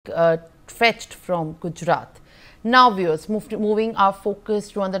fetched from Gujarat. Now viewers, moving our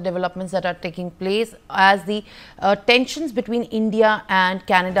focus to on the developments that are taking place as the tensions between India and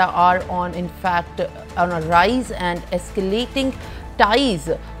Canada are in fact on a rise and escalating ties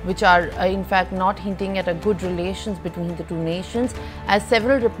which are in fact not hinting at a good relations between the two nations, as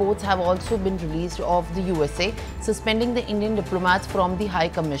several reports have also been released of the USA suspending the Indian diplomats from the High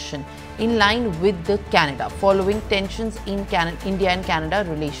Commission in line with the Canada following tensions in India and Canada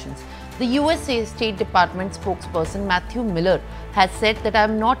relations. The USA State Department spokesperson Mathew has said that I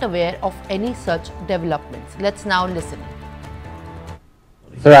am not aware of any such developments. Let's now listen.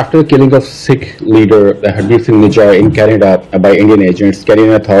 Sir, after the killing of Sikh leader Hardeep Singh Nijjar in Canada by Indian agents,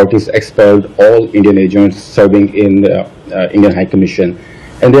 Canadian authorities expelled all Indian agents serving in the Indian High Commission.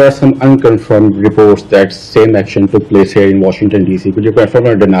 And there are some unconfirmed reports that same action took place here in Washington, D.C. Could you confirm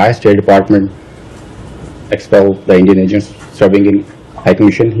or deny State Department expelled the Indian agents serving in High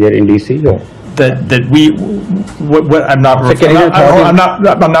Commission here in D.C.? I'm not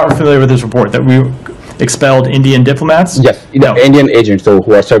familiar with this report that we expelled Indian diplomats. Yes, no. Indian agents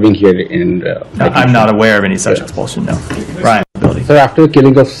who are serving here in. I'm not aware of any such expulsion. No. Ryan, Sir, after the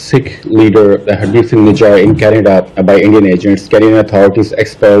killing of Sikh leader Hardeep Singh Nijjar in Canada by Indian agents, Canadian authorities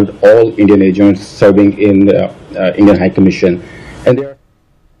expelled all Indian agents serving in the Indian High Commission, and there.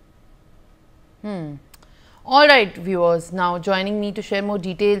 All right, viewers. Now joining me to share more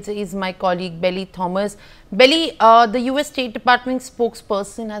details is my colleague Belly Thomas. Belly, the US State Department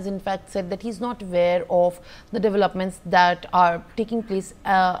spokesperson has in fact said that he's not aware of the developments that are taking place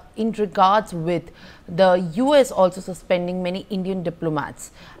in regards with the US also suspending many Indian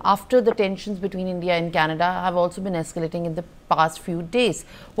diplomats after the tensions between India and Canada have also been escalating in the past few days.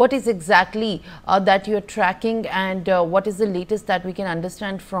 What is exactly that you are tracking, and what is the latest that we can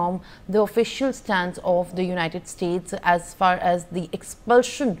understand from the official stance of the United States as far as the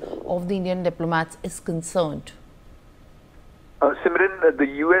expulsion of the Indian diplomats is concerned? Simran, the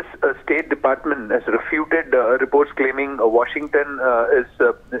U.S. State Department has refuted reports claiming Washington is,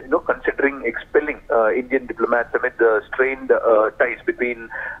 considering expelling Indian diplomats amid the strained ties between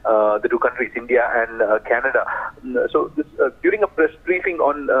the two countries, India and Canada. During a press briefing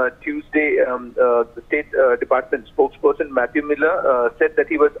on Tuesday, the State Department spokesperson Mathew said that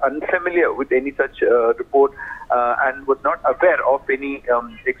he was unfamiliar with any such report and was not aware of any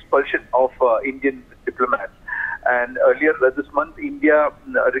expulsion of Indian diplomats. And earlier this month, India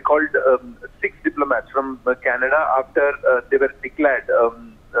recalled 6 diplomats from Canada after they were declared,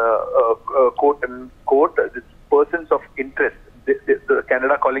 quote unquote, persons of interest.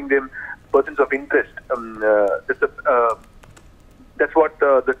 Canada calling them persons of interest. That's what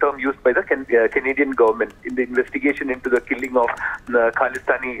the term used by the Canadian government in the investigation into the killing of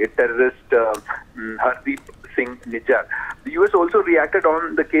Khalistani terrorist Hardeep Singh Nijjar. The US also reacted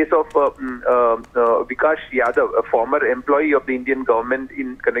on the case of Vikas Yadav, a former employee of the Indian government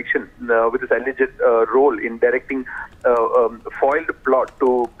in connection with his alleged role in directing a foiled plot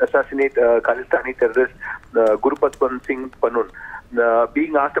to assassinate Khalistani terrorist Gurupatwan Singh Panun.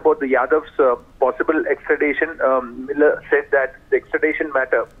 Being asked about the Yadav's possible extradition, Miller said that the extradition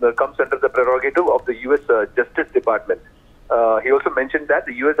matter comes under the prerogative of the US Justice Department. He also mentioned that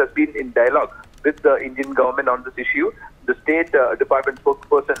the US has been in dialogue with the Indian government on this issue. The State Department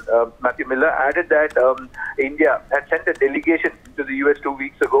spokesperson Mathew added that India had sent a delegation to the US 2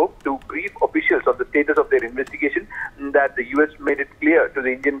 weeks ago to brief officials on the status of their investigation, and that the US made it clear to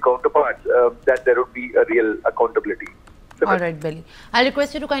the Indian counterparts that there would be a real accountability. All right, Belly. I'll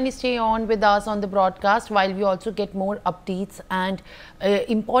request you to kindly stay on with us on the broadcast while we also get more updates and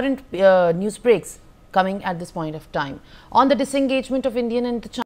important news breaks coming at this point of time on the disengagement of Indian and the China.